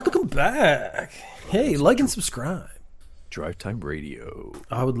back. Hey, like and subscribe. Drive Time Radio.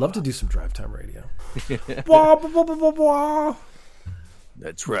 I would love to do some Drive Time Radio. Blah, blah, blah, blah, blah, blah.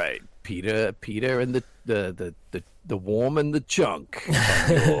 That's right. Peter and the worm and the chunk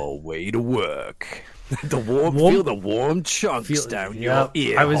on your way to work. Feel the warm chunks down your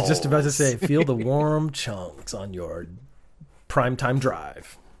ear. I was just about to say, feel the warm chunks on your primetime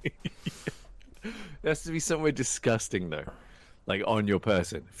drive. It has to be somewhere disgusting, though. Like on your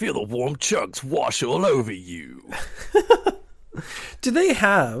person. Feel the warm chunks wash all over you. Do they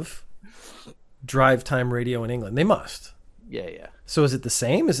have Drive Time Radio in England? They must. Yeah. So is it the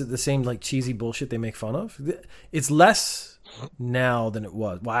same? Is it the same like cheesy bullshit they make fun of? It's less now than it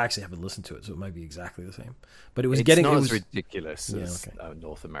was. Well, I actually haven't listened to it, so it might be exactly the same. But it was as ridiculous as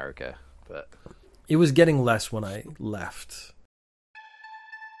North America. But it was getting less when I left.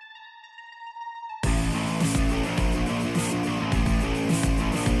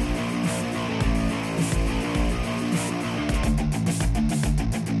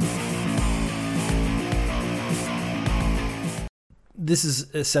 This is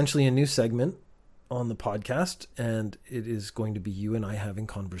essentially a new segment on the podcast, and it is going to be you and I having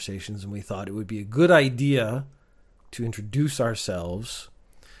conversations, and we thought it would be a good idea to introduce ourselves.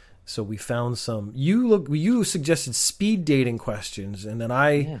 So we found some. You suggested speed dating questions, and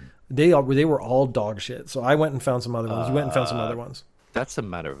then they were all dog shit. So I went and found some other ones. You went and found some other ones. That's a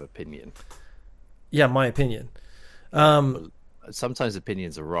matter of opinion. Yeah, my opinion. Sometimes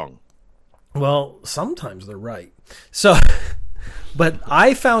opinions are wrong. Well, sometimes they're right. So. But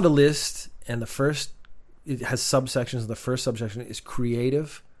I found a list, and it has subsections. The first subsection is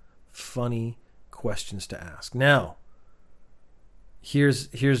creative, funny questions to ask. Now, here's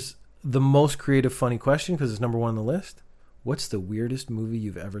the most creative, funny question, because it's number one on the list. What's the weirdest movie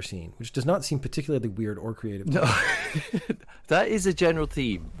you've ever seen? Which does not seem particularly weird or creative. No, that is a general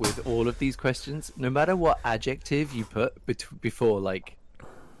theme with all of these questions. No matter what adjective you put before, like,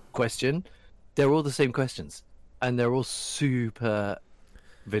 question, they're all the same questions. And they're all super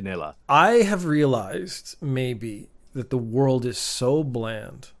vanilla. I have realized maybe that the world is so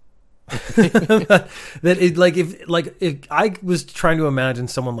bland that if I was trying to imagine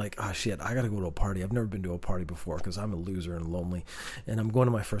someone like, oh shit, I gotta go to a party. I've never been to a party before because I'm a loser and lonely, and I'm going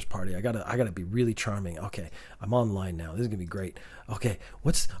to my first party. I gotta be really charming. Okay, I'm online now. This is gonna be great. Okay,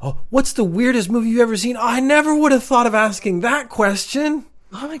 what's the weirdest movie you've ever seen? Oh, I never would have thought of asking that question.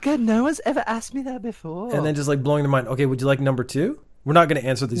 Oh my god, no one's ever asked me that before. And then just like blowing their mind. Okay, would you like number two? We're not going to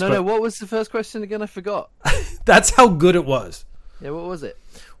answer these questions. No, what was the first question again? I forgot. That's how good it was. Yeah, what was it?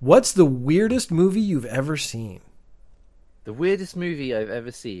 What's the weirdest movie you've ever seen? The weirdest movie I've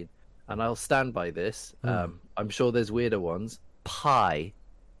ever seen, and I'll stand by this. I'm sure there's weirder ones. Pi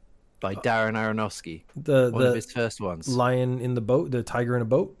by Darren Aronofsky. One of his first ones. Lion in the boat, the tiger in a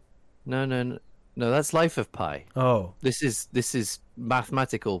boat? No, that's Life of Pi. Oh. This is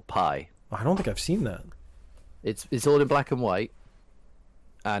mathematical pi. I don't think I've seen that. It's all in black and white,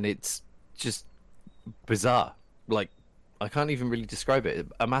 and it's just bizarre. Like, I can't even really describe it.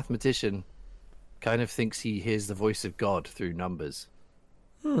 A mathematician kind of thinks he hears the voice of God through numbers.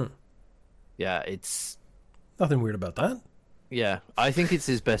 Yeah, it's... Nothing weird about that. Yeah, I think it's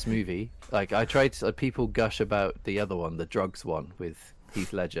his best movie. Like, people gush about the other one, the drugs one, with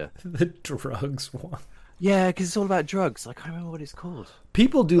Heath Ledger. The drugs one. Yeah, because it's all about drugs. I can't remember what it's called.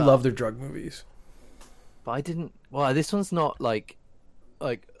 People do love their drug movies. But I didn't... Well, this one's not like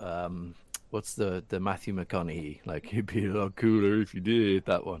what's the Matthew McConaughey? Like, it'd be a lot cooler if you did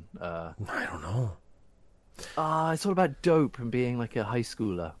that one. I don't know. It's all about dope and being like a high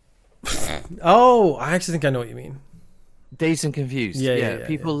schooler. Oh, I actually think I know what you mean. Dazed and Confused. Yeah.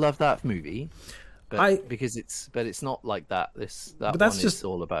 People love that movie. But it's not like that. But that's one just is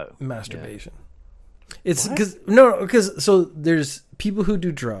all about masturbation. Yeah. It's because so there's people who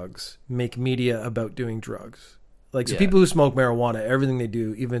do drugs make media about doing drugs. Like, so people who smoke marijuana, everything they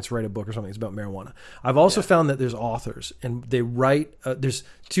do, even if it's write a book or something, it's about marijuana. I've also found that there's authors, and they write. There's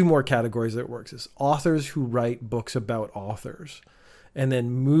two more categories that it works: is authors who write books about authors, and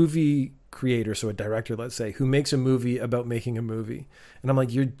then movie creators, so a director, let's say, who makes a movie about making a movie. And I'm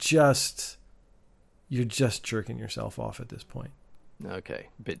like, you're just jerking yourself off at this point. Okay,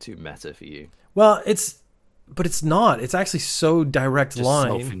 a bit too meta for you. Well, but it's not. It's actually so direct just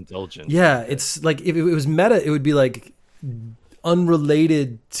line. Self-indulgent. Yeah, it's like if it was meta, it would be like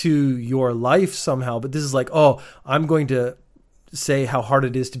unrelated to your life somehow. But this is like, oh, I'm going to say how hard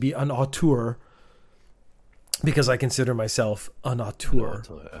it is to be an auteur because I consider myself an auteur.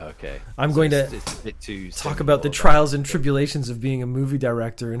 Okay. I'm going to it's a bit too talk about the trials and tribulations of being a movie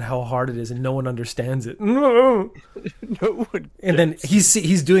director and how hard it is, and no one understands it. No one. And then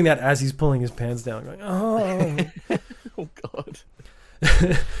he's doing that as he's pulling his pants down, going, "Oh, Oh God."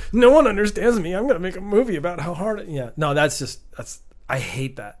 no one understands me. I'm going to make a movie about how hard it." Yeah. No, that's I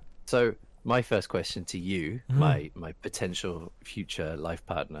hate that. So my first question to you, my potential future life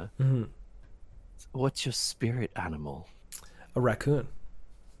partner. What's your spirit animal? A raccoon.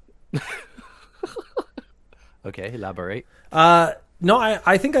 Okay, elaborate. No,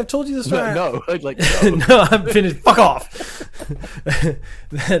 I think I've told you this story. No, like No, I'm finished. Fuck off.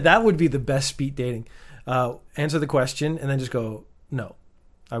 That would be the best speed dating. Answer the question and then just go, no.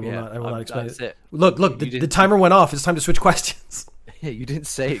 I will not explain it. Look, the timer went off. It's time to switch questions. Yeah, you didn't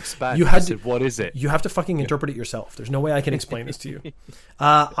say expand. You said, what is it? You have to fucking interpret it yourself. There's no way I can explain this to you.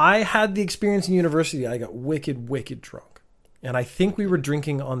 I had the experience in university. I got wicked drunk. And I think we were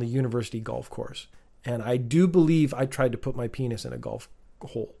drinking on the university golf course. And I do believe I tried to put my penis in a golf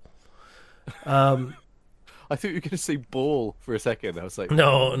hole. I thought you were going to say ball for a second. I was like,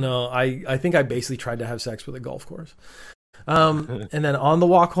 no. I think I basically tried to have sex with a golf course. And then on the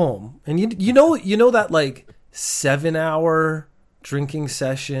walk home, and you know that like 7-hour drinking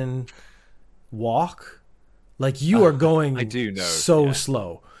session walk, like you are going I do know. so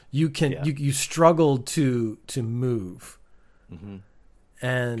slow. You can you struggle to move.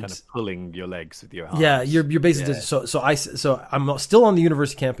 And kind of pulling your legs with your arms. Yeah, you're basically so I'm still on the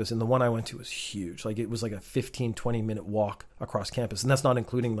university campus, and the one I went to was huge. Like it was like a 15-20 minute walk across campus, and that's not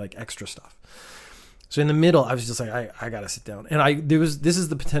including like extra stuff. So in the middle, I was just like, I gotta sit down, and this is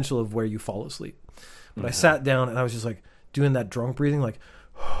the potential of where you fall asleep. But I sat down, and I was just like doing that drunk breathing, like.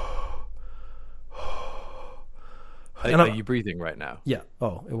 Are you breathing right now? Yeah.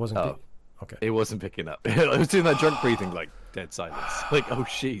 Oh, it wasn't. Oh. Okay. It wasn't picking up. I was doing that drunk breathing, like dead silence. Like, oh,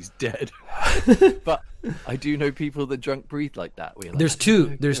 she's dead. But I do know people that drunk breathe like that. Like, there's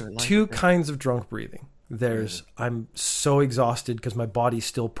two kinds of drunk breathing. There's I'm so exhausted because my body's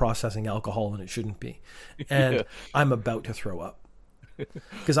still processing alcohol and it shouldn't be, and I'm about to throw up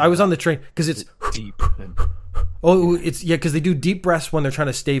because I was on the train because it's deep. Because they do deep breaths when they're trying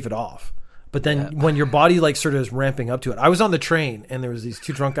to stave it off. But then when your body like sort of is ramping up to it, I was on the train and there was these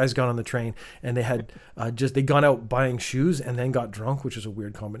two drunk guys gone on the train and they had they'd gone out buying shoes and then got drunk, which is a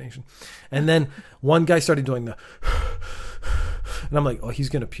weird combination. And then one guy started doing the, and I'm like, oh, he's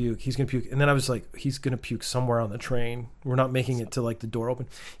going to puke. And then I was like, he's going to puke somewhere on the train. We're not making it to like the door open.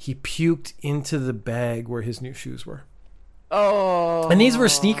 He puked into the bag where his new shoes were. Oh. And these were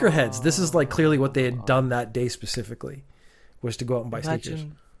sneakerheads. This is like clearly what they had done that day specifically, was to go out and buy sneakers.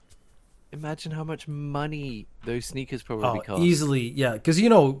 Imagine how much money those sneakers probably cost. Easily, yeah. Because,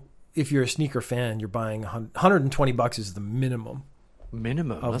 if you're a sneaker fan, you're buying $120 is the minimum.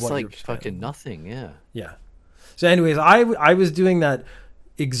 That's like fucking nothing, yeah. Yeah. So anyways, I was doing that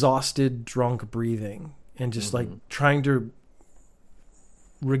exhausted, drunk breathing and just like trying to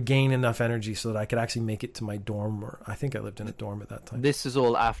regain enough energy so that I could actually make it to my dorm. Or I think I lived in a dorm at that time. This is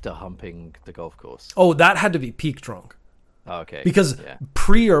all after humping the golf course. Oh, that had to be peak drunk. Okay. Because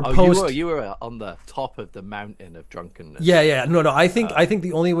pre or post, you were on the top of the mountain of drunkenness. Yeah. No. I think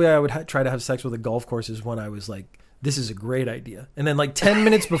the only way I would try to have sex with a golf course is when I was like, this is a great idea, and then like 10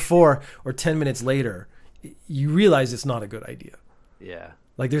 minutes before or 10 minutes later, you realize it's not a good idea. Yeah.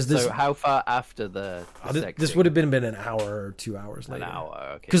 Like there's this. So how far after the sex? This would have been an hour or 2 hours later. An hour,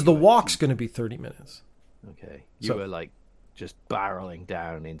 okay. Because the walk's going to be 30 minutes. Okay. You were like just barreling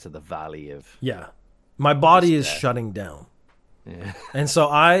down into the valley of. Yeah. My body is shutting down. Yeah. And so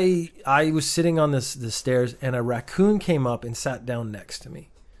I was sitting on the stairs, and a raccoon came up and sat down next to me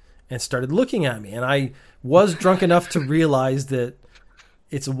and started looking at me. And I was drunk enough to realize that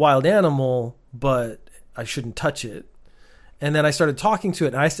it's a wild animal, but I shouldn't touch it. And then I started talking to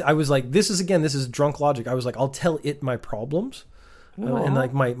it, and I was like, this is drunk logic. I was like, I'll tell it my problems and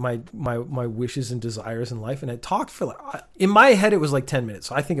like my wishes and desires in life. And it talked for like, in my head, it was like 10 minutes.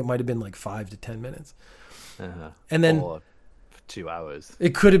 So I think it might have been like 5 to 10 minutes. And then 2 hours.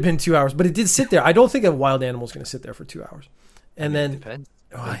 It could have been 2 hours, but it did sit there. I don't think a wild animal is going to sit there for 2 hours. And then it depends.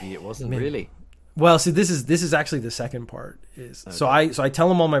 Maybe it wasn't really. Well, see, this is actually the second part. So I tell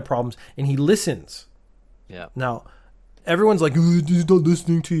him all my problems, and he listens. Yeah. Now, everyone's like, oh, he's not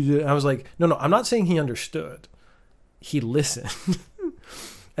listening to you. And I was like, no, I'm not saying he understood. He listened.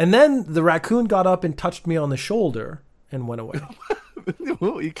 And then the raccoon got up and touched me on the shoulder and went away.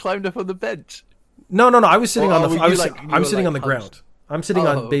 He climbed up on the bench. No. I was sitting I'm sitting on the hunched? ground. I'm sitting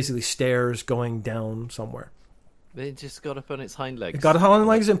on basically stairs going down somewhere. It just got up on its hind legs. It got on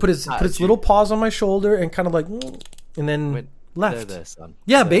legs and put its little paws on my shoulder and kind of like, and then left. There, son.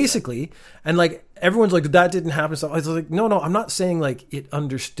 Yeah, basically. And like everyone's like, that didn't happen. So I was like, no, I'm not saying like it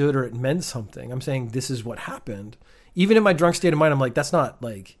understood or it meant something. I'm saying this is what happened. Even in my drunk state of mind, I'm like, that's not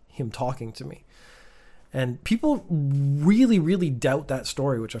like him talking to me. And people really, really doubt that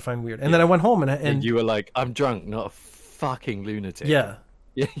story, which I find weird. And then I went home and you were like, I'm drunk, not a fucking lunatic. Yeah.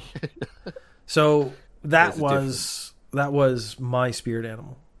 Yeah. So that was my spirit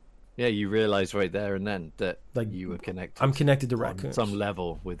animal. Yeah, you realized right there and then that Like, you were connected. I'm connected to on raccoons. some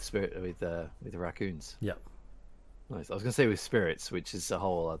level with the raccoons. Yeah. Nice. I was gonna say with spirits, which is a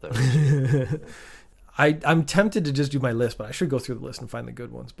whole other issue. I'm tempted to just do my list, but I should go through the list and find the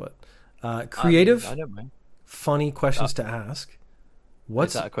good ones. But creative, I don't mind. funny questions to ask.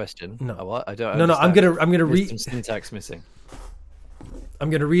 Is that a question? No. What? I don't. No. I'm gonna There's read. some syntax missing. I'm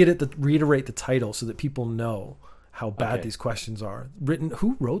gonna reiterate the title so that people know how bad Okay. these questions are.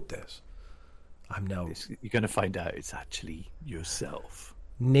 Who wrote this? You're gonna find out it's actually yourself.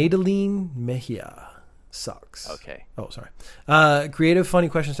 Nadaline Mejia sucks. Okay. Oh, sorry. Creative, funny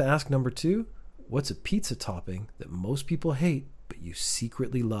questions to ask. Number 2. What's a pizza topping that most people hate but you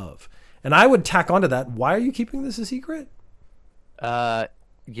secretly love? And I would tack onto that. Why are you keeping this a secret?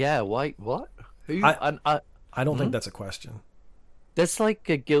 Yeah. Why? What? Who? I don't think that's a question. That's like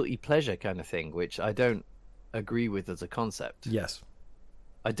a guilty pleasure kind of thing, which I don't agree with as a concept. Yes.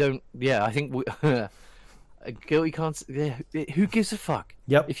 I don't. Yeah, I think a guilty concept. Yeah, who gives a fuck?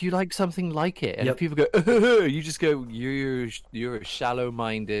 Yep. If you like something, like it, and Yep. if people go, you just go, you're a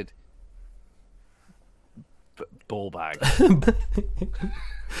shallow-minded ball bag.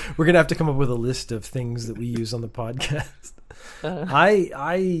 We're gonna have to come up with a list of things that we use on the podcast.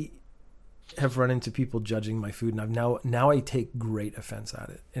 I have run into people judging my food, and I've now I take great offense at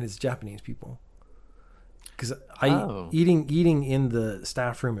it, and it's Japanese people. Because eating in the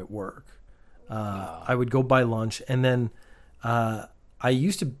staff room at work, I would go buy lunch, and then I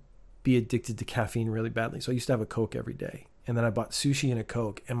used to be addicted to caffeine really badly, so I used to have a Coke every day, and then I bought sushi and a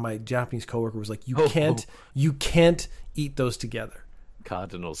Coke, and my Japanese coworker was like, you can't eat those together.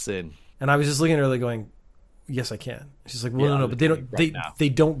 Cardinal sin. And I was just looking at her like going, yes, I can. She's like, well, no, but they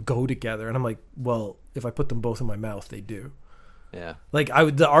don't go together. And I'm like, well, if I put them both in my mouth, they do. Yeah. Like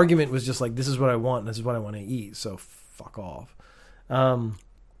the argument was just like, this is what I want, and this is what I want to eat. So fuck off.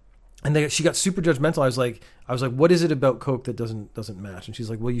 And she got super judgmental. I was like, what is it about Coke that doesn't match? And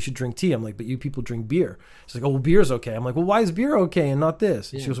she's like, well, you should drink tea. I'm like, but you people drink beer. She's like, oh, well, beer's okay. I'm like, well, why is beer okay and not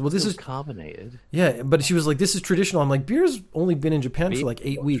this? And she goes, well, this is carbonated. Yeah, but she was like, this is traditional. I'm like, beer's only been in Japan for like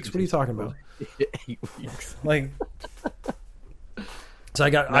 8 weeks. What are you talking about? 8 weeks. Like, so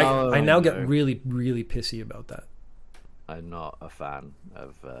I now get really, really pissy about that. I'm not a fan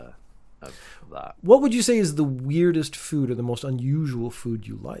of that. What would you say is the weirdest food or the most unusual food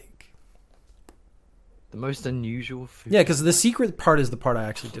you like? The most unusual food? Yeah, because the secret part is the part I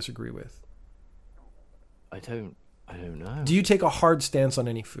actually disagree with. I don't know. Do you take a hard stance on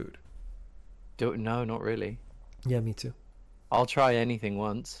any food? No, not really. Yeah, me too. I'll try anything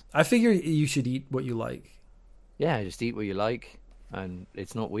once. I figure you should eat what you like. Yeah, just eat what you like, and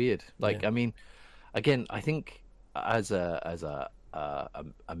it's not weird. Like, Yeah. I mean, again, I think as a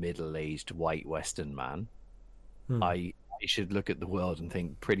middle-aged white Western man, I should look at the world and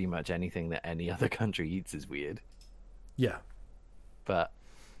think pretty much anything that any other country eats is weird. Yeah. But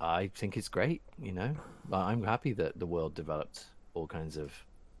I think it's great, you know. I'm happy that the world developed all kinds of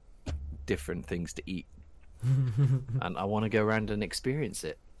different things to eat. And I want to go around and experience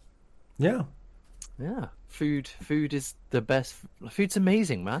it. Yeah. Yeah. Food is the best. Food's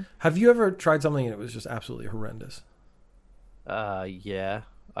amazing, man. Have you ever tried something and it was just absolutely horrendous? Yeah.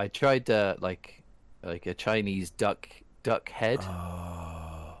 I tried like a Chinese duck head.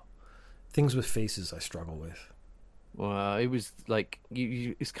 Things with faces I struggle with. Well, it was like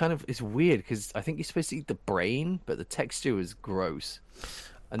it's weird because I think you're supposed to eat the brain, but the texture was gross.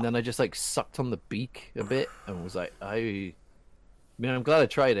 And then I just like sucked on the beak a bit and was like, I mean, I'm glad I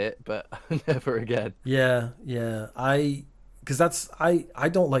tried it, but never again. Yeah. Because I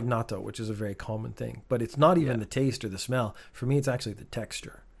don't like natto, which is a very common thing, but it's not even the taste or the smell. For me, it's actually the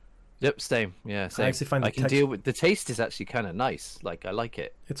texture. Yep, same. Yeah, same. I actually find I can deal with the taste is actually kind of nice. Like I like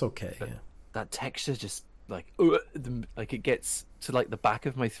it. It's okay. But yeah. that texture just like like it gets to like the back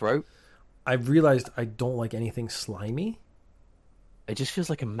of my throat. I've realized I don't like anything slimy. It just feels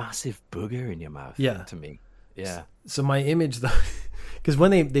like a massive booger in your mouth. Yeah. To me. Yeah. So my image though, because when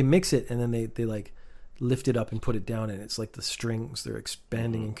they mix it and then they like lift it up and put it down and it's like the strings, they're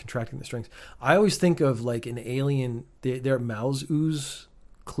expanding and contracting the strings. I always think of like an alien, their mouths ooze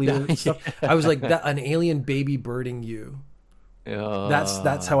clear stuff. I was like, that an alien baby birding you.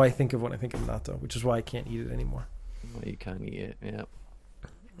 That's how I think of when I think of natto, which is why I can't eat it anymore. Well, you can't eat it. Yeah.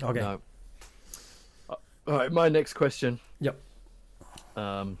 Okay. No. All right. My next question. Yep.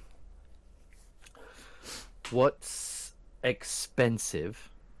 What's expensive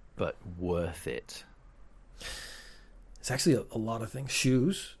but worth it? It's actually a lot of things.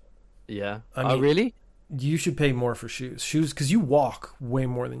 Shoes. Yeah. I mean, really? You should pay more for shoes. Shoes, because you walk way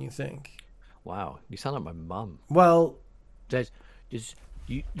more than you think. Wow. You sound like my mum. Well,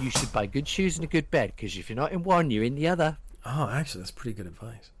 you should buy good shoes and a good bed, because if you're not in one, you're in the other. oh, actually, that's pretty good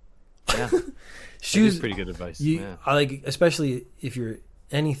advice. Yeah. Shoes, pretty good advice. I like, especially if you're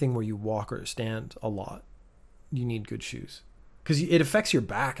anything where you walk or stand a lot, you need good shoes. Because it affects your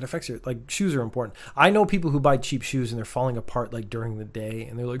back. It affects your, like, shoes are important. I know people who buy cheap shoes and they're falling apart, like, during the day.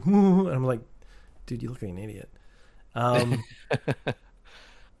 And they're like, and I'm like, dude, you look like an idiot. And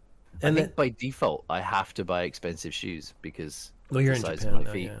I think by default, I have to buy expensive shoes because well, you're the in size Japan of my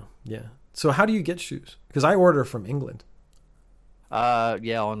now, feet. yeah. So how do you get shoes? Because I order from England.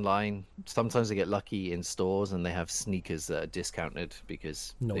 Yeah, online. Sometimes I get lucky in stores and they have sneakers that are discounted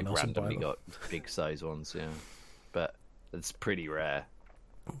because No they've one else will buy randomly them. got big size ones. Yeah, but it's pretty rare.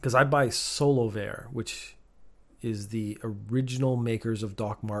 Because I buy Solovair, which is the original makers of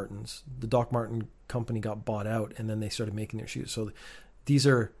Doc Martens. The Doc Marten company got bought out, and then they started making their shoes. So these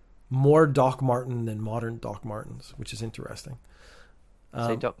are more Doc Marten than modern Doc Martens, which is interesting.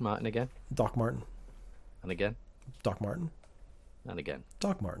 Say Doc Marten again. Doc Marten. And again. Doc Marten. And again.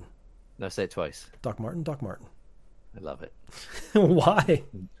 Doc Marten. No, say it twice. Doc Marten. Doc Marten. I love it. Why?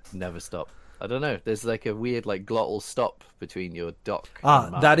 Never stop. I don't know. There's like a weird like glottal stop between your Doc. and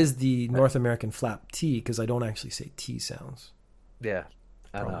Marten. That is the North American flap T, because I don't actually say T sounds. Yeah.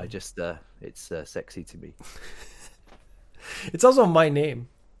 I know. I just it's sexy to me. It's also my name,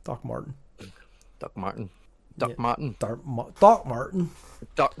 Doc Marten. Doc Marten. Doc Marten. Doc Marten.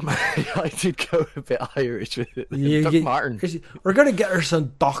 Doc Marten. I did go a bit Irish with it. Doc Marten. We're gonna get her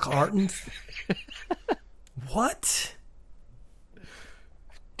some Doc Martens. What?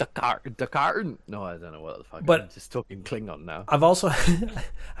 Doc Marten. No, I don't know what the fuck. But I'm just talking Klingon now. I've also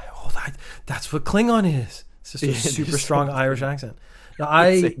that's what Klingon is. It's just a super strong Irish accent.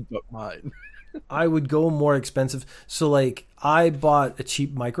 Now Doc Marten. I would go more expensive. So like I bought a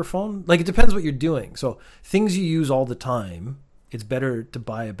cheap microphone. Like it depends what you're doing. So things you use all the time, it's better to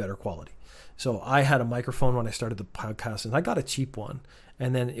buy a better quality. So I had a microphone when I started the podcast and I got a cheap one.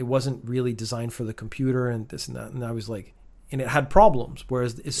 And then it wasn't really designed for the computer and this and that. And I was like, and it had problems.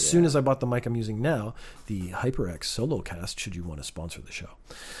 Whereas as soon as I bought the mic I'm using now, the HyperX Solocast, should you want to sponsor the show,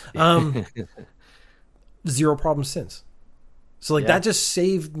 zero problems since. So like that just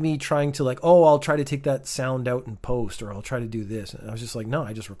saved me trying to like, oh, I'll try to take that sound out in post, or I'll try to do this. And I was just like, no,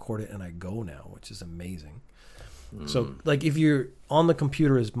 I just record it and I go now, which is amazing. So like if you're on the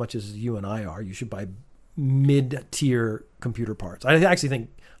computer as much as you and I are, you should buy mid-tier computer parts. I actually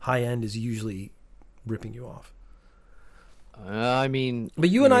think high-end is usually ripping you off. I mean, but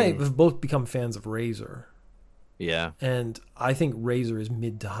you and I have both become fans of Razer. Yeah. And I think Razer is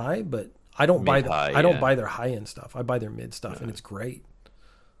mid to high, but I don't buy their high-end stuff. I buy their mid stuff, and it's great.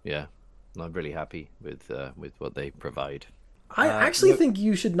 Yeah, I'm really happy with what they provide. I actually think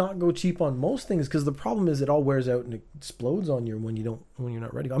you should not go cheap on most things, because the problem is it all wears out and it explodes on you when you're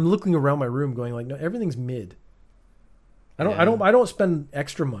not ready. I'm looking around my room going like, no, everything's mid. I don't spend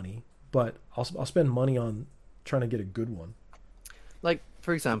extra money, but I'll spend money on trying to get a good one. Like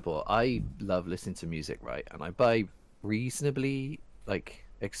for example, I love listening to music, right? And I buy reasonably like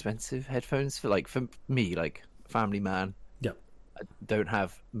expensive headphones for me, like family man. Yep. I don't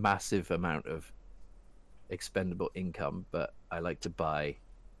have massive amount of expendable income, but I like to buy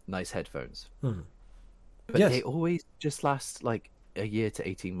nice headphones. But they always just last like a year to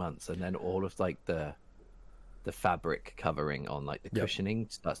 18 months, and then all of like the fabric covering on like the cushioning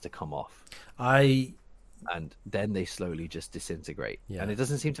starts to come off. And then they slowly just disintegrate. Yeah. And it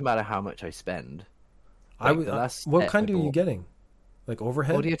doesn't seem to matter how much I spend. Like what kind are you getting? Like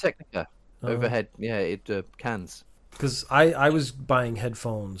overhead? Audio-Technica. Overhead. Yeah, it cans. Because I was buying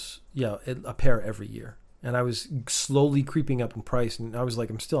headphones, a pair every year. And I was slowly creeping up in price. And I was like,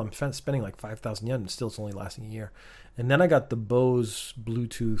 I'm spending like 5,000 yen, and still it's only lasting a year. And then I got the Bose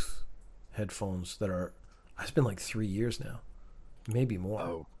Bluetooth headphones I spent like 3 years now. Maybe more.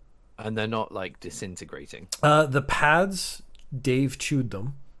 Oh. And they're not like disintegrating. The pads, Dave chewed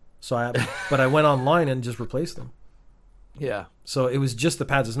them. But I went online and just replaced them. Yeah. So it was just the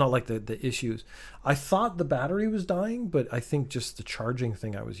pads. It's not like the issues. I thought the battery was dying, but I think just the charging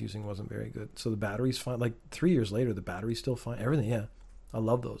thing I was using wasn't very good. So the battery's fine. Like 3 years later, the battery's still fine. Everything, yeah. I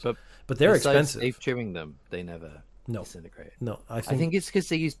love those. But they're besides expensive. safe chewing them, they never disintegrate. No, I think it's because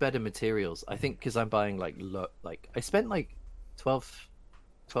they use better materials. I think because I'm buying like I spent like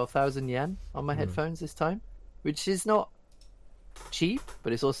 12,000 yen on my headphones this time, which is not cheap,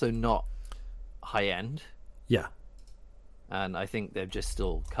 but it's also not high end. Yeah. And I think they're just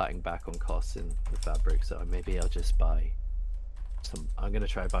still cutting back on costs in the fabric, so maybe I'll just buy some. I'm gonna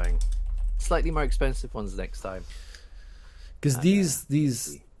try buying slightly more expensive ones next time. Because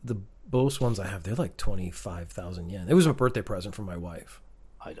the Bose ones I have, they're like 25,000 yen. It was a birthday present from my wife.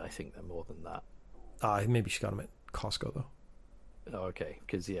 I think they're more than that. Maybe she got them at Costco though. Oh, okay,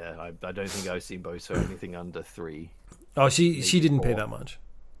 because I don't think I've seen Bose for anything under 3. Oh, she didn't 4. pay that much.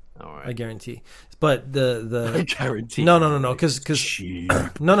 All right, I guarantee. But the I guarantee. No, because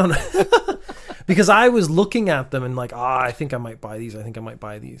no. Because I was looking at them and like, I think I might buy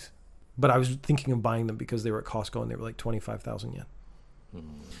these. But I was thinking of buying them because they were at Costco and they were like 25,000 yen.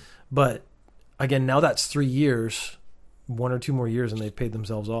 But again, now that's 3 years, 1 or 2 more years, and they've paid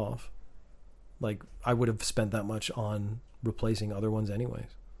themselves off. Like I would have spent that much on replacing other ones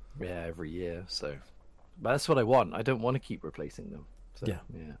anyways. Yeah, every year. So, but that's what I want. I don't want to keep replacing them. So, yeah.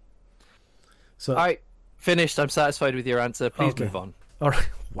 So, all right, finished. I'm satisfied with your answer. Please move on. All right.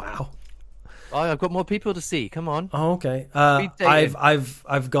 Wow. Oh, I've got more people to see. Come on. Oh, okay.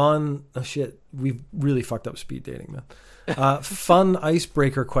 I've gone. Oh shit. We've really fucked up speed dating, man. Fun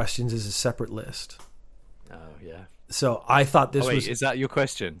icebreaker questions is a separate list. Oh yeah. So I thought this was. Is that your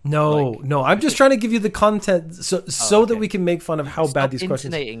question? No. I'm just trying to give you the content so that we can make fun of how bad these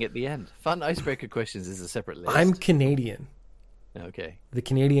questions. Intonating at the end. Fun icebreaker questions is a separate list. I'm Canadian. Okay. The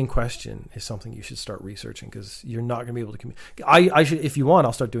Canadian question is something you should start researching because you're not going to be able to. I should, if you want,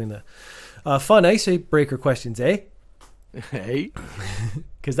 I'll start doing the fun icebreaker questions, eh? Hey.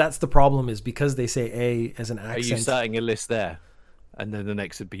 Because that's the problem is because they say A as an accent. Are you starting a list there, and then the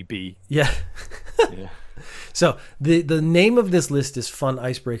next would be B? Yeah. Yeah. So the name of this list is fun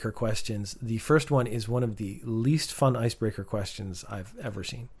icebreaker questions. The first one is one of the least fun icebreaker questions I've ever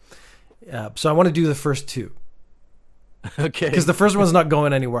seen. So I want to do the first 2. Okay. Because the first one's not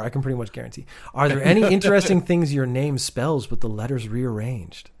going anywhere, I can pretty much guarantee. Are there any interesting things your name spells with the letters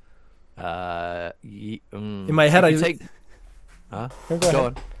rearranged? In my head, Huh? Go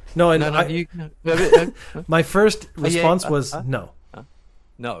on. No, my first response was no.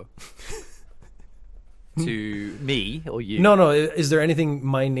 No. To me or you? No. Is there anything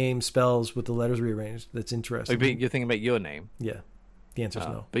my name spells with the letters rearranged that's interesting? You're thinking about your name? Yeah. The answer's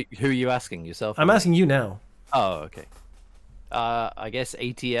no. But who are you asking? Yourself? I'm asking you now. Oh, okay. I guess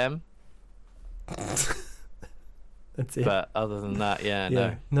ATM. That's it. But other than that,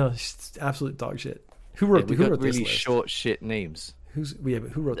 no. No, it's absolute dog shit. Who wrote this really short shit names? Who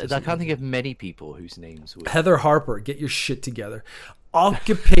wrote this? I can't think of many people whose names would. Heather Harper, get your shit together.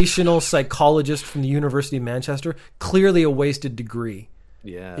 Occupational psychologist from the University of Manchester. Clearly a wasted degree.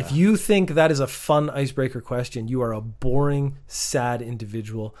 Yeah. If you think that is a fun icebreaker question, you are a boring, sad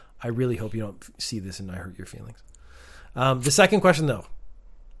individual. I really hope you don't see this and I hurt your feelings. The second question, though,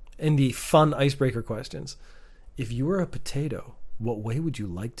 in the fun icebreaker questions, if you were a potato, what way would you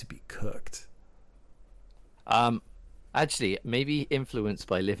like to be cooked? Actually, maybe influenced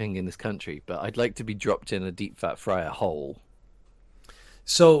by living in this country, but I'd like to be dropped in a deep fat fryer whole.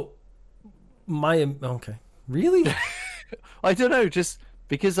 So, okay, really? I don't know, just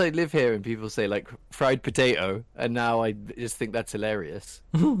because I live here and people say like fried potato, and now I just think that's hilarious.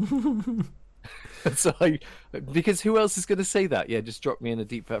 So because who else is going to say that? Yeah, just drop me in a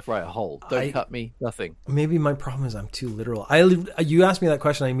deep fat fryer whole. Don't cut me, nothing. Maybe my problem is I'm too literal. You asked me that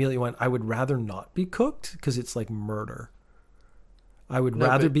question, I immediately went, I would rather not be cooked because it's like murder. I would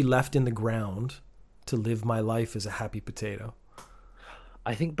rather be left in the ground to live my life as a happy potato.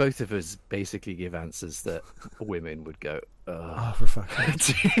 I think both of us basically give answers that women would go, oh, for fuck's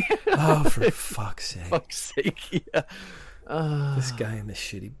sake. Oh, for fuck's sake. Fuck's sake, yeah. This guy and the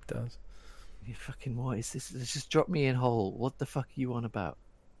shit he does. You fucking what is this? Just drop me in whole. What the fuck are you on about?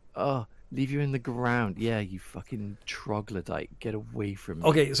 Oh, leave you in the ground. Yeah, you fucking troglodyte. Get away from me.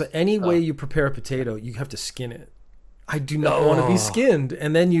 Okay, so any way you prepare a potato, you have to skin it. I do not want to be skinned.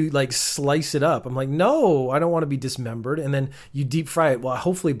 And then you like slice it up. I'm like, no, I don't want to be dismembered. And then you deep fry it. Well,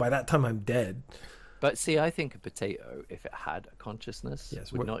 hopefully by that time I'm dead. But see, I think a potato, if it had a consciousness,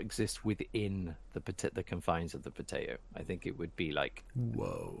 would not exist within the confines of the potato. I think it would be like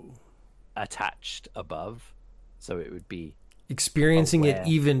attached above, so it would be experiencing it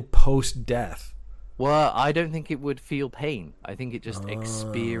even post death. Well, I don't think it would feel pain. I think it just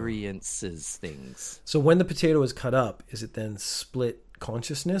experiences things. So when the potato is cut up, is it then split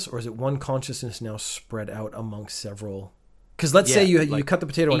consciousness, or is it one consciousness now spread out amongst several Because let's say you like cut the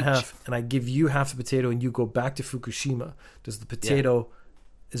potato in each- half, and I give you half the potato, and you go back to Fukushima. Does the potato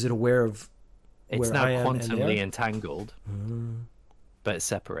is it aware of It's where now I am and quantumly there? entangled, but it's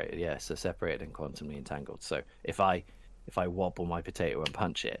separated. Yeah, so separated and quantumly entangled. So if I wobble my potato and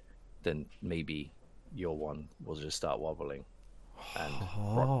punch it, then maybe your one will just start wobbling and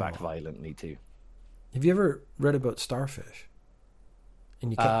rock back violently too. Have you ever read about starfish? And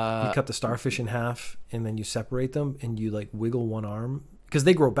you cut the starfish in half, and then you separate them, and you like wiggle one arm because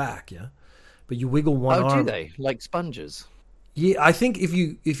they grow back, yeah. But you wiggle one Oh, arm. do they? Like sponges? Yeah, I think if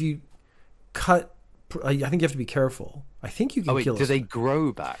you cut, I think you have to be careful. I think you can Oh wait, kill. do they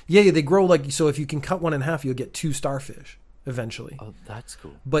grow back? Yeah, they grow like so. If you can cut one in half, you'll get 2 starfish eventually. Oh, that's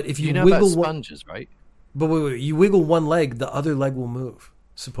cool. But if you know wiggle about one, sponges, right? but wait, you wiggle one leg, the other leg will move.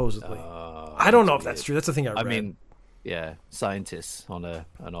 Supposedly, I don't know if that's true. That's the thing I read. I mean, yeah, scientists on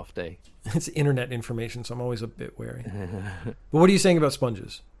an off day. It's internet information, so I'm always a bit wary. But what are you saying about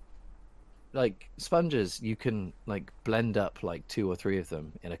sponges? Like sponges, you can like blend up like 2 or 3 of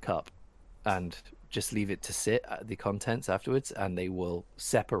them in a cup, and just leave it to sit at the contents afterwards, and they will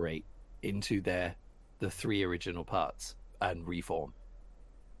separate into the 3 original parts and reform.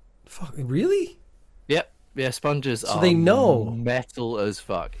 Fuck, really? Yep. Yeah, sponges are they know. metal as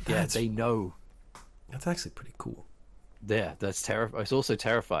fuck. Yeah, That's- they know. That's actually pretty cool. Yeah, that's terrifying. It's also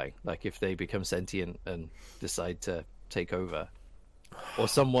terrifying. Like if they become sentient and decide to take over, or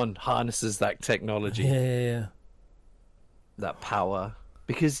someone harnesses that technology, Yeah. that power,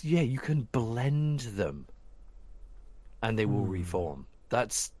 because you can blend them, and they will reform.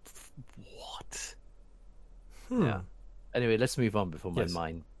 That's what. Yeah. Anyway, let's move on before my Yes.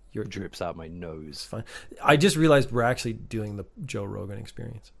 mind drips out my nose. Fine. I just realized we're actually doing the Joe Rogan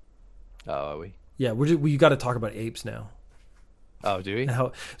experience. Oh, are we? Yeah, we got to talk about apes now. Oh, do we? And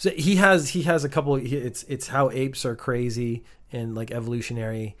how so he has a couple. It's how apes are crazy and like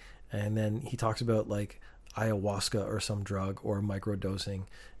evolutionary, and then he talks about like ayahuasca or some drug or microdosing,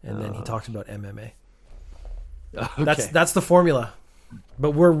 and then he talks about MMA. Okay. That's the formula,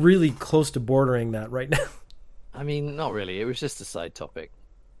 but we're really close to bordering that right now. I mean, not really. It was just a side topic.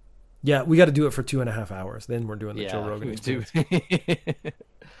 Yeah, we got to do it for 2.5 hours. Then we're doing the Joe Rogan we do. experience.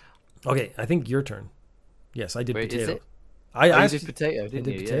 Okay, I think your turn. Yes, I did Wait, is potato. it? I You asked did potato, I didn't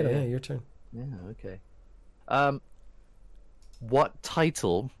did you? potato. Yeah, Yeah, your turn. yeah. Okay. What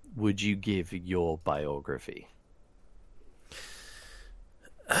title would you give your biography?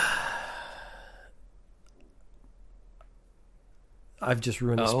 I've just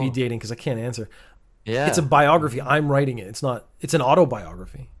ruined the speed dating because I can't answer. Yeah. It's a biography. I'm writing it. It's not. It's an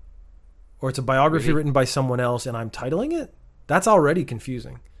autobiography, or it's a biography Really? written by someone else, and I'm titling it. That's already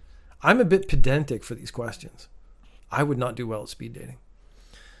confusing. I'm a bit pedantic for these questions. I would not do well at speed dating.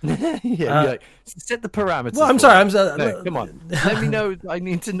 Set the parameters. Well, I'm for sorry. me. No, come on. Let me know. I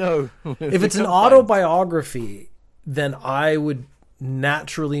need to know. If it's an Come on. autobiography, then I would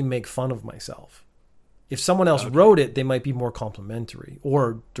naturally make fun of myself. If someone else wrote it, they might be more complimentary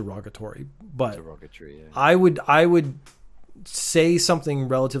or derogatory. But Derogatory, yeah. I would say something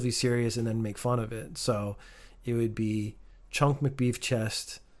relatively serious and then make fun of it. So it would be Chunk McBeef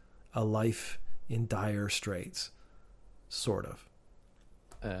Chest, A Life in Dire Straits, sort of.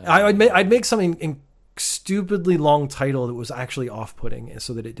 I'd make something in stupidly long title that was actually off-putting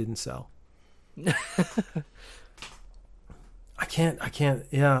so that it didn't sell. I can't.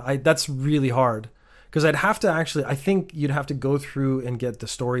 Yeah, that's really hard because I'd have to actually. I think you'd have to go through and get the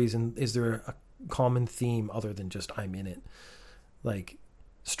stories. And is there a common theme other than just I'm in it, like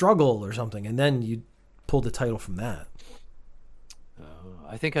struggle or something, and then you pull the title from that.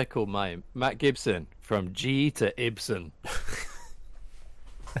 I think I called mine Matt Gibson from G to Ibsen.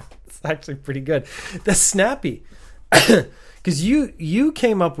 It's actually pretty good. That's snappy because you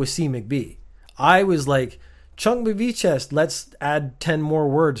came up with C. McBee. I was like. Chunk McBee Chest, let's add 10 more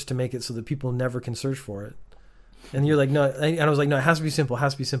words to make it so that people never can search for it. And you're like, no. And I was like, no, it has to be simple. It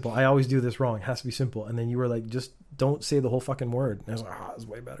has to be simple. I always do this wrong. It has to be simple. And then you were like, just don't say the whole fucking word. And I was like, that's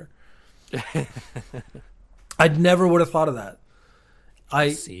way better. I'd never would have thought of that.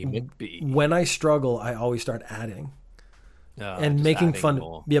 C. McBee. When I struggle, I always start adding. And just making adding fun.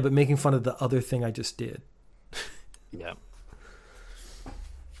 more. Yeah, but making fun of the other thing I just did. Yeah.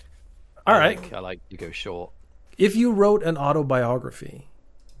 All right. I like to go short. If you wrote an autobiography,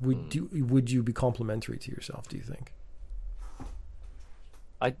 would you be complimentary to yourself, do you think?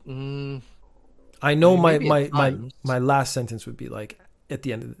 I know maybe my at times. my last sentence would be like at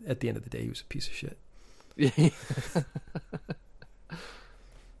the end of the day he was a piece of shit.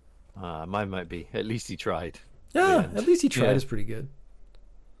 Mine might be. At least he tried. Yeah, at least he tried Yeah. is pretty good.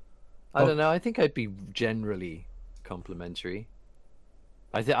 I don't know. I think I'd be generally complimentary.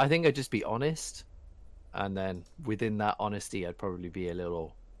 I think I'd just be honest, and then within that honesty, I'd probably be a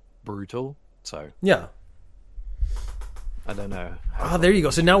little brutal. So Yeah. I don't know. Ah, there you go.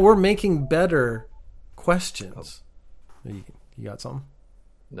 So now we're making better questions. You got something?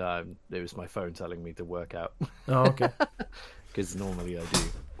 No, it was my phone telling me to work out. Oh, okay. Because normally I do.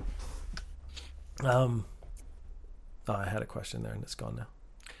 Oh, I had a question there and it's gone now.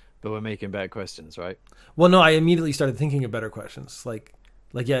 But we're making better questions, right? Well, no, I immediately started thinking of better questions. Like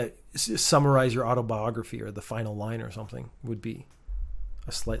yeah, summarize your autobiography or the final line or something would be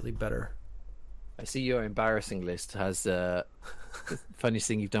a slightly better. I see your embarrassing list has funniest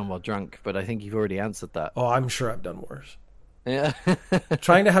thing you've done while drunk, but I think you've already answered that. Oh, I'm sure I've done worse. Yeah.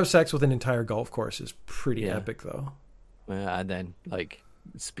 Trying to have sex with an entire golf course is pretty epic, though. And then, like,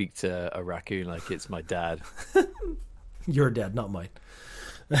 speak to a raccoon like it's my dad. Your dad, not mine.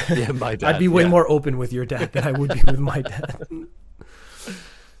 Yeah, my dad. I'd be way more open with your dad than I would be with my dad.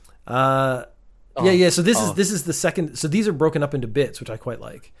 Yeah. So this is the second. So these are broken up into bits, which I quite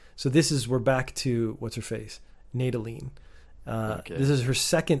like. So we're back to what's her face, Nadaline. Okay. This is her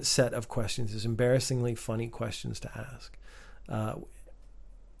second set of questions. Is embarrassingly funny questions to ask.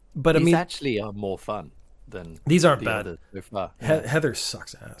 But These I mean, actually are more fun than these aren't the bad. others so far. Heather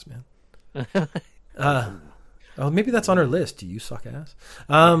sucks ass, man. Oh, maybe that's on her list. Do you suck ass?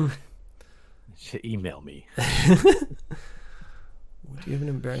 Email me. Do you have an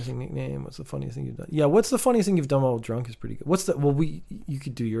embarrassing nickname? What's the funniest thing you've done? Yeah, what's the funniest thing you've done while drunk is pretty good. You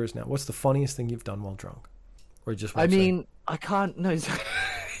could do yours now. What's the funniest thing you've done while drunk? Or just I mean, I can't. No,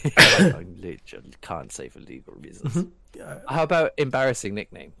 I literally can't say for legal reasons. How about embarrassing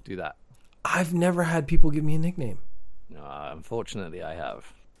nickname? Do that. I've never had people give me a nickname. No, unfortunately, I have.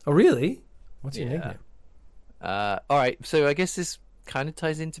 Oh, really? What's your nickname? All right, so I guess this kind of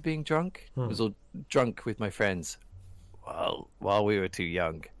ties into being drunk. I was all drunk with my friends while we were too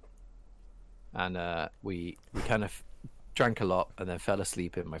young, and we kind of drank a lot and then fell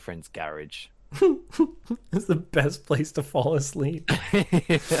asleep in my friend's garage. It's the best place to fall asleep.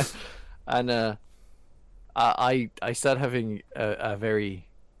 And I started having a very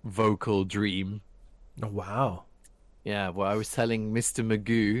vocal dream. Oh, wow. Yeah, well, I was telling Mr.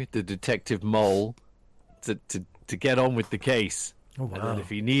 Magoo, the detective mole, to get on with the case. Oh, wow. And then if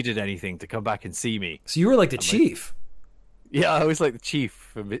he needed anything, to come back and see me. So you were like the chief. Yeah, I was like the chief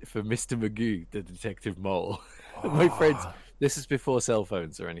for Mr. Magoo, the detective mole. My friends, this is before cell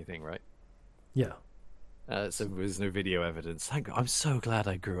phones or anything, right? Yeah. So there's no video evidence. I'm so glad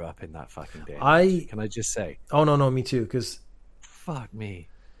I grew up in that fucking day. Can I just say? Oh, no, me too, because... Fuck me.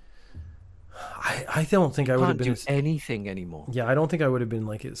 I don't think I would have been... Can't do anything anymore. Yeah, I don't think I would have been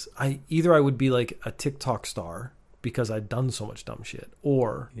like his... Either I would be like a TikTok star because I'd done so much dumb shit,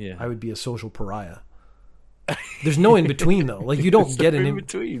 or I would be a social pariah. There's no in between though. Like you don't get an in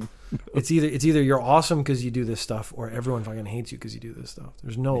between. It's either you're awesome because you do this stuff, or everyone fucking hates you because you do this stuff.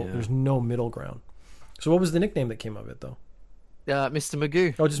 There's no middle ground. So what was the nickname that came of it though? Mr.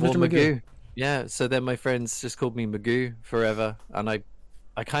 Magoo. Oh, just Mr. Magoo. Yeah. So then my friends just called me Magoo forever, and I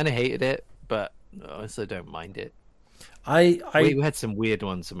kind of hated it, but I also don't mind it. We had some weird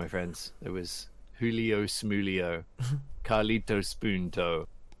ones with my friends. It was Julio Smulio, Carlito Spoontoe,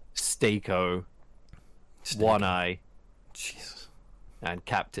 Steako, One Eye, Jesus, and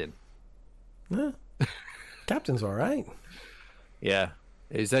Captain. Yeah. Captain's all right. Yeah,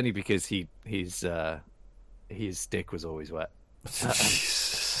 it's only because his dick was always wet.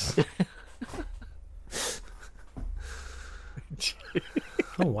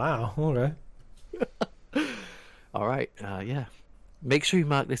 Oh wow. Okay. All right. Yeah. Make sure you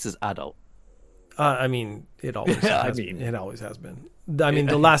mark this as adult. I mean, it always has. It always has been. I mean,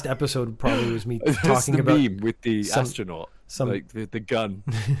 the last episode probably was me talking about meme with the astronaut, like the gun.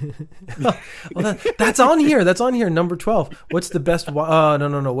 Well, that's on here. That's on here. Number 12. What's the best?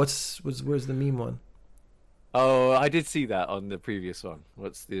 No. Where's the meme one? Oh, I did see that on the previous one.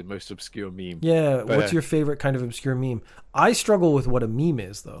 What's the most obscure meme? Yeah. What's your favorite kind of obscure meme? I struggle with what a meme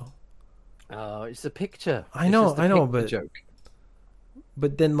is, though. Oh, it's a picture. I know, but joke.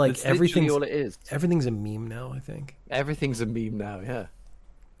 But then, like, That's everything's all it is. Everything's a meme now, I think. Everything's a meme now, yeah.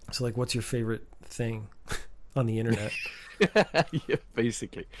 So, like, what's your favorite thing on the internet? Yeah,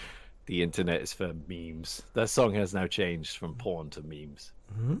 basically. The internet is for memes. That song has now changed from porn to memes.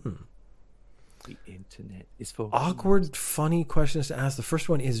 The internet is for awkward, memes. Funny questions to ask. The first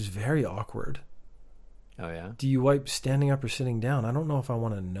one is very awkward. Oh, yeah? Do you wipe standing up or sitting down? I don't know if I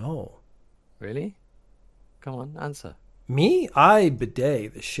want to know. Really? Come on, answer. Me? I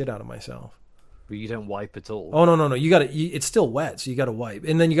bidet the shit out of myself. But you don't wipe at all. Oh, no. You gotta. It's still wet, so you gotta wipe,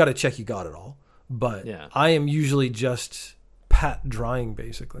 and then you gotta check you got it all. but Yeah. I am usually just pat drying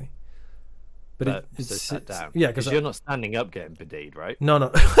basically. But so sat down. Yeah, because you're not standing up getting bidet'd, right? No.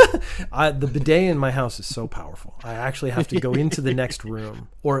 The bidet in my house is so powerful. I actually have to go into the next room,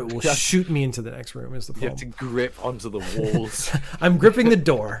 or it will shoot me into the next room. Is the problem? You have to grip onto the walls. I'm gripping the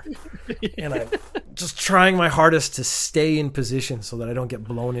door, and I'm just trying my hardest to stay in position so that I don't get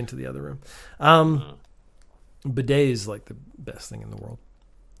blown into the other room. Bidet is like the best thing in the world,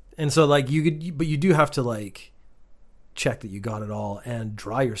 and so like but you do have to like check that you got it all and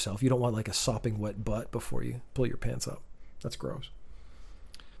dry yourself. You don't want like a sopping wet butt before you pull your pants up. That's gross.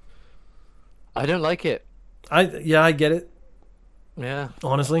 I don't like it. I get it. Yeah.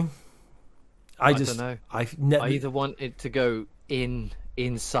 Honestly, I don't know. I either want it to go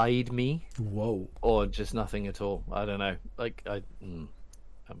inside me. Whoa. Or just nothing at all. I don't know. Like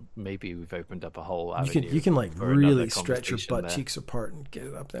maybe we've opened up a whole avenue. You can like really stretch your butt cheeks apart and get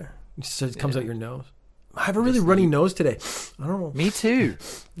it up there. So it comes out your nose. I have a really runny nose today. I don't know. Me too.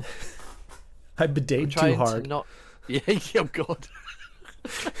 I bidet too hard. Yeah, oh god.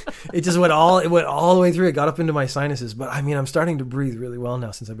 It just went all the way through. It got up into my sinuses. But I mean, I'm starting to breathe really well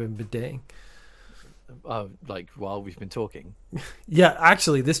now since I've been bideting. Like while we've been talking. Yeah,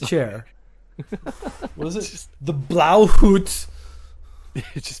 actually, this chair. What is it? The Blauhut.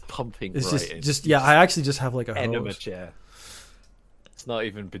 It's just pumping. It's right just yeah. I actually just have like a enema hose. Chair. It's not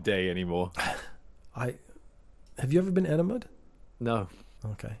even bidet anymore. Have you ever been enemaed? No.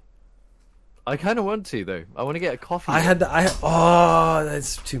 Okay. I kind of want to though. I want to get a coffee.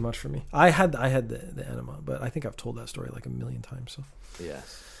 That's too much for me. I had the enema, but I think I've told that story like a million times. So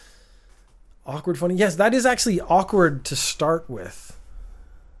yes. Awkward funny. Yes, that is actually awkward to start with.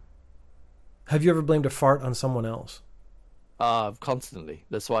 Have you ever blamed a fart on someone else? Constantly.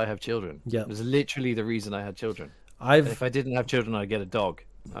 That's why I have children. Yeah. It was literally the reason I had children. If I didn't have children, I'd get a dog.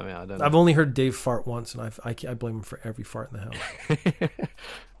 I mean, I don't know. I've only heard Dave fart once, and I blame him for every fart in the house.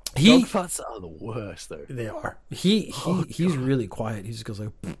 Dog farts are the worst, though. They are. He's really quiet. He just goes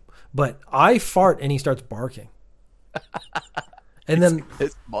like, pfft. But I fart and he starts barking, and then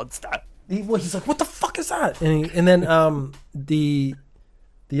it's monster. He's like, "What the fuck is that?" And then the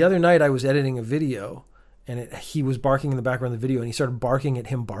other night I was editing a video, and he was barking in the background of the video, and he started barking at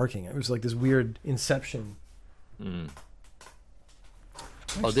him barking. It was like this weird Inception.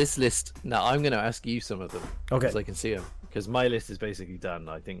 Oh, this list. Now I'm going to ask you some of them. Okay. Because I can see them. Because my list is basically done.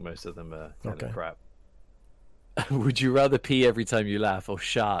 I think most of them are kind of crap. Would you rather pee every time you laugh or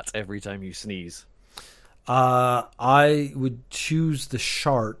shart every time you sneeze? I would choose the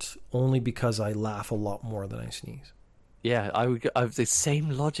shart only because I laugh a lot more than I sneeze. Yeah, I have the same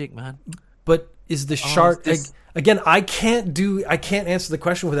logic, man. But is the shart again? I can't answer the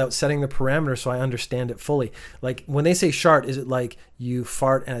question without setting the parameters so I understand it fully. Like when they say shart, is it like you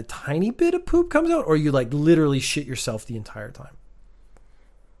fart and a tiny bit of poop comes out, or you like literally shit yourself the entire time?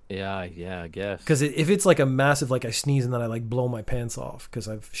 Yeah, I guess. Because if it's like a massive, like I sneeze and then I like blow my pants off because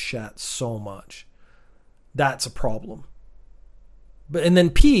I've shat so much, that's a problem. But and then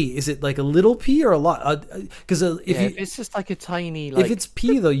pee, is it like a little pee or a lot? Because if it's just like a tiny, if it's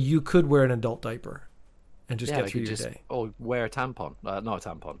pee though, you could wear an adult diaper and just get through your day. Or wear a tampon, not a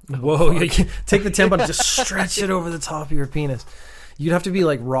tampon. Whoa! You can take the tampon and just stretch it over the top of your penis. You'd have to be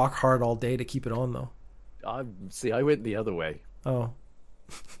like rock hard all day to keep it on though. I went the other way. Oh,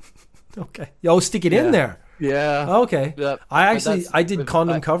 okay. Yo, stick it in there. Yeah. Okay. Yeah. I did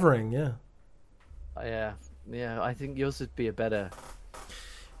condom covering. Yeah. Yeah. I think yours would be a better.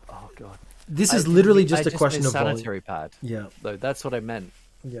 Oh god. This is literally just a question of sanitary volume. pad. Yeah. Though that's what I meant.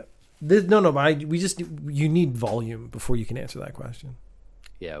 Yeah. You need volume before you can answer that question.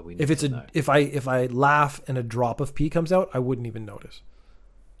 Yeah, we. If I laugh and a drop of pee comes out, I wouldn't even notice.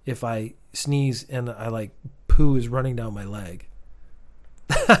 If I sneeze and I like poo is running down my leg,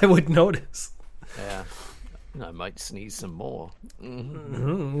 I would notice. Yeah. I might sneeze some more.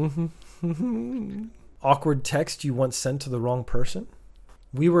 Awkward text you once sent to the wrong person.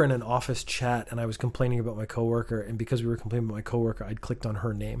 We were in an office chat and I was complaining about my coworker, and because we were complaining about my coworker, I'd clicked on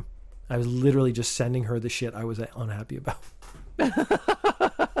her name. I was literally just sending her the shit I was unhappy about.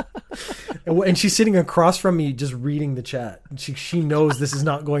 And she's sitting across from me just reading the chat. She knows this is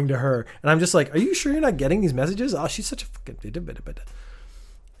not going to her. And I'm just like, are you sure you're not getting these messages? Oh, she's such a fucking...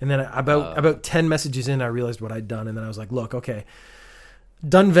 And then about 10 messages in, I realized what I'd done. And then I was like, look, okay.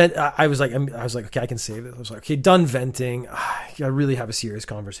 Done vent. I was like, okay, I can save it. I was like, okay, done venting. I really have a serious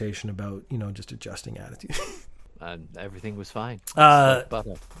conversation about, just adjusting attitude. And everything was fine.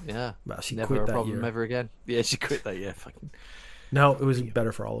 Butter. Yeah. Well, she never quit a that problem year. ever again. Yeah, she quit that year. Fucking. No, it was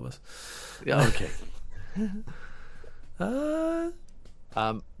better for all of us. Yeah. Okay.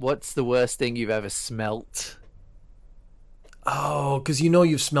 What's the worst thing you've ever smelt? Oh, because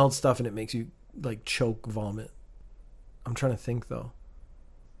you've smelled stuff and it makes you like choke vomit. I'm trying to think though.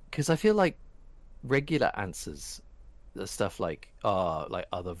 Because I feel like regular answers, the stuff like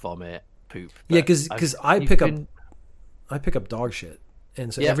other vomit, poop. Yeah, because I pick up dog shit,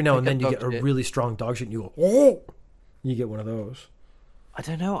 and so every now and then you get a really strong dog shit, and you go, oh, you get one of those. I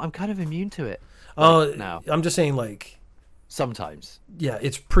don't know. I'm kind of immune to it. Oh, now I'm just saying, like sometimes. Yeah,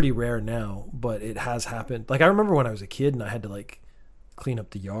 it's pretty rare now, but it has happened. Like I remember when I was a kid and I had to like clean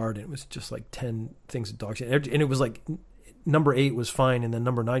up the yard, and it was just like 10 things of dog shit, and it was like number 8 was fine, and then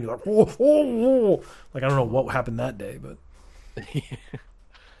number 9 you're like, oh. Like I don't know what happened that day, but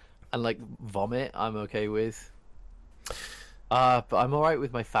and like vomit, I'm okay with. But I'm all right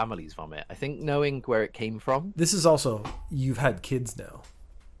with my family's vomit. I think knowing where it came from. This is also, you've had kids now.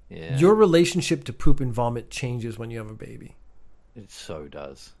 Yeah. Your relationship to poop and vomit changes when you have a baby. It so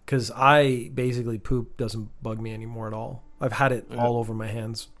does. Because I basically, poop doesn't bug me anymore at all. I've had it all over my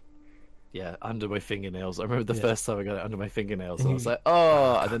hands. Yeah, under my fingernails. I remember the first time I got it under my fingernails, and I was like,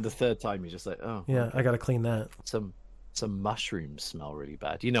 oh. And then the third time, you're just like, oh. Yeah, okay. I got to clean that. Some mushrooms smell really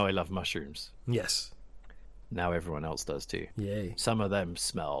bad. You know I love mushrooms. Yes. Now everyone else does too. Yay. Some of them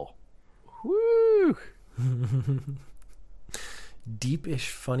smell. Woo! Deep-ish,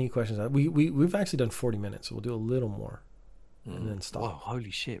 funny questions. We've actually done 40 minutes, so we'll do a little more and then stop. Whoa,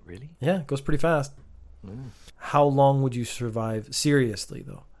 holy shit, really? Yeah, it goes pretty fast. How long would you survive? Seriously,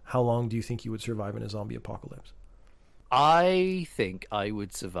 though, how long do you think you would survive in a zombie apocalypse? I think I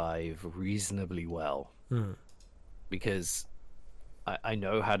would survive reasonably well. Because I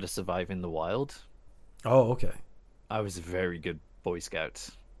know how to survive in the wild. Oh, okay. I was a very good Boy Scout.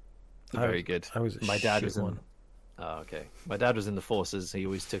 Very good. My dad was in. Oh, okay. My dad was in the forces. He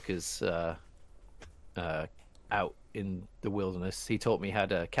always took us out in the wilderness. He taught me how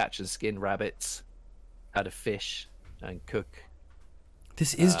to catch and skin rabbits, how to fish and cook.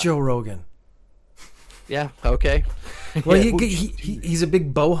 This is Joe Rogan. Yeah. Okay. Well, he's a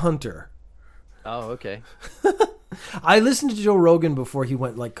big bow hunter. Oh, okay. I listened to Joe Rogan before he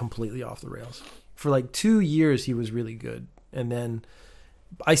went like completely off the rails. For like 2 years, he was really good, and then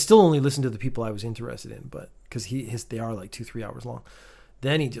I still only listened to the people I was interested in, but because they are like 2-3 hours long.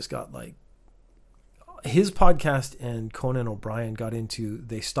 Then he just got like, his podcast and Conan O'Brien got into,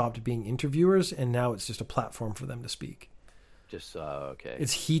 they stopped being interviewers, and now it's just a platform for them to speak. Just okay.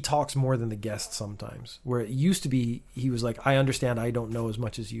 He talks more than the guests sometimes. Where it used to be, he was like, I understand I don't know as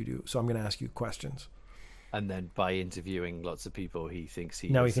much as you do, so I'm going to ask you questions. And then by interviewing lots of people, he thinks he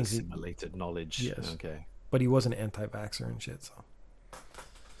assimilated knowledge. Yes. Okay. But he was an anti-vaxxer and shit, so.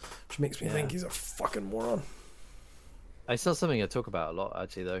 Which makes me think he's a fucking moron. It's not something I talk about a lot,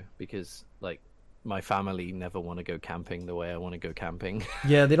 actually, though, because, like, my family never want to go camping the way I want to go camping.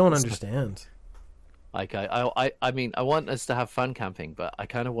 Yeah, they don't understand. Like, I mean, I want us to have fun camping, but I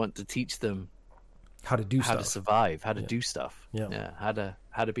kind of want to teach them how to do stuff. How to survive, how to do stuff. Yeah.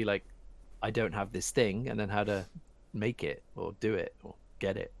 How to be like, I don't have this thing, and then how to make it or do it or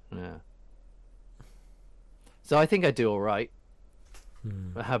get it. Yeah. So I think I do all right.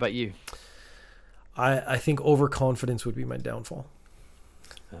 But how about you? I think overconfidence would be my downfall.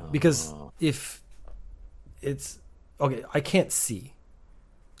 Because if it's okay, I can't see.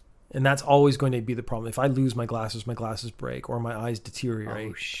 And that's always going to be the problem. If I lose my glasses break, or my eyes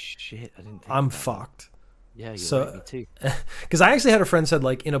deteriorate. Oh shit! I didn't think I'm fucked. Yeah, you're right, me too. Because I actually had a friend said,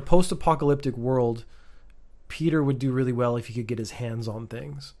 like, in a post-apocalyptic world, Peter would do really well if he could get his hands on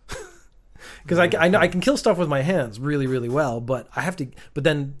things. Because I know I can kill stuff with my hands really, really well, but I have to. But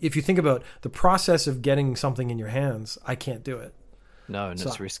then, if you think about the process of getting something in your hands, I can't do it. No, and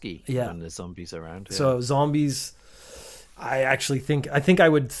it's risky when there's zombies around. Yeah. So zombies, I think I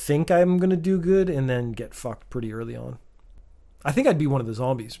would think I'm gonna do good and then get fucked pretty early on. I think I'd be one of the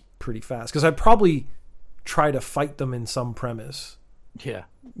zombies pretty fast because I'd probably try to fight them in some premise. Yeah.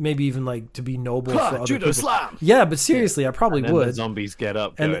 Maybe even like to be noble for other judo people. Slam. Yeah, but seriously, I probably would. The zombies get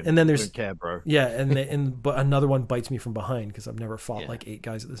up, and then there's don't care, bro. Yeah, but another one bites me from behind because I've never fought like 8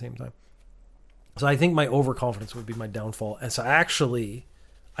 guys at the same time. So I think my overconfidence would be my downfall. And so actually,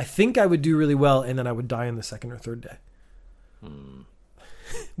 I think I would do really well, and then I would die in the second or third day.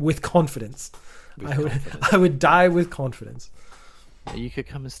 With confidence. I would die with confidence. You could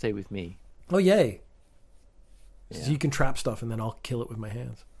come and stay with me. Oh, yay. Yeah. So you can trap stuff, and then I'll kill it with my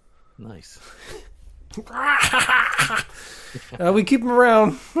hands. Nice. We keep them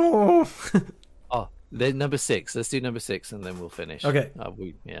around. Oh, they're number 6. Let's do number 6, and then we'll finish. Okay.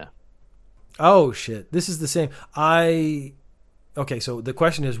 Yeah. Oh, shit. This is the same. I Okay, so the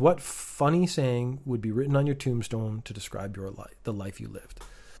question is, what funny saying would be written on your tombstone to describe your life, the life you lived?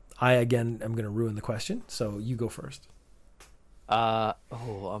 I, again, am going to ruin the question, so you go first.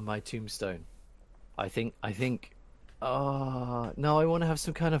 On my tombstone. I think, no, I want to have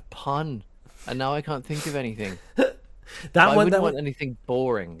some kind of pun, and now I can't think of anything. I wouldn't want anything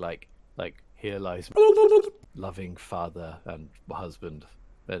boring, like here lies loving father and husband.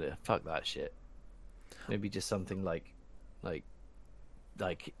 But fuck that shit. Maybe just something like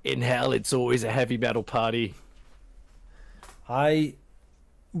in hell it's always a heavy metal party. I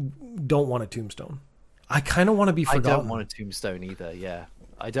don't want a tombstone. I kind of want to be forgotten. I don't want a tombstone either. Yeah,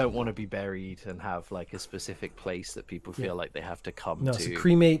 I don't want to be buried and have like a specific place that people feel like they have to come to. So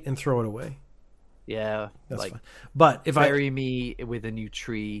cremate and throw it away. Yeah, that's fine. But if bury me with a new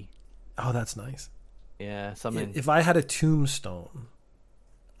tree. Oh, that's nice. Yeah, something. If I had a tombstone,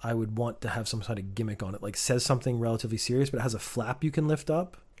 I would want to have some sort of gimmick on it, like says something relatively serious, but it has a flap you can lift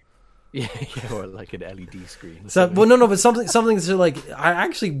up. Yeah, or like an LED screen. So, well, no, but something that's like, I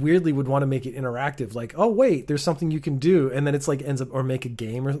actually weirdly would want to make it interactive. Like, oh wait, there's something you can do, and then it's like ends up, or make a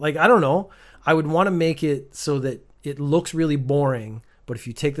game, or like, I don't know. I would want to make it so that it looks really boring, but if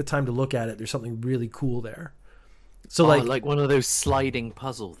you take the time to look at it, there's something really cool there. So like one of those sliding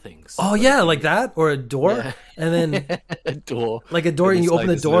puzzle things. Oh yeah, like that, or a door, yeah. And then a door, like a door, and you open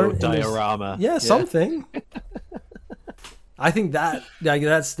the door, and diorama. Yeah, something. I think that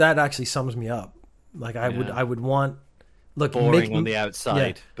actually sums me up. Like I would want boring on the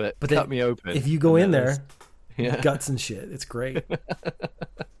outside, but cut me open. If you go in there, guts and shit, it's great.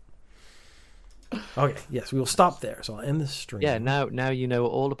 Okay, yes, we will stop there. So I'll end the stream. Yeah, now you know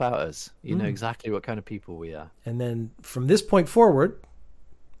all about us. You know exactly what kind of people we are. And then from this point forward,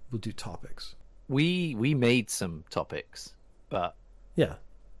 we'll do topics. We made some topics, but yeah,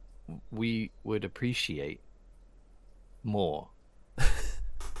 we would appreciate more.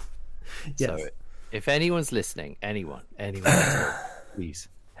 Yes. So if anyone's listening, anyone, please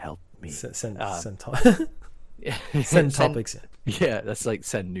help me. Send topics in. Yeah, that's like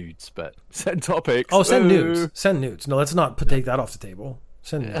send nudes, but send topics. Oh, send nudes. Send nudes. No, let's not take that off the table.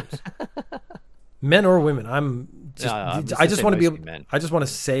 Send nudes. Men or women. I just want to be able. Men. I just want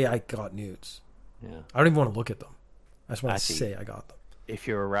to say I got nudes. Yeah. I don't even want to look at them. I just want to say I got them. If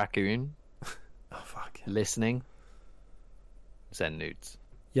you're a raccoon, fuck, listening, send nudes.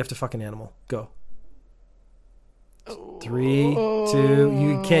 You have to fuck an animal. Go. 3, 2.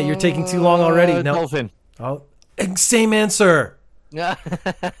 You can't. You're taking too long already. No. Dolphin. Oh, same answer.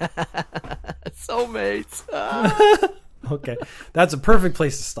 Soulmates. Okay, that's a perfect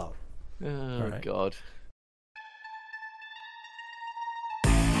place to stop. Oh, right. God.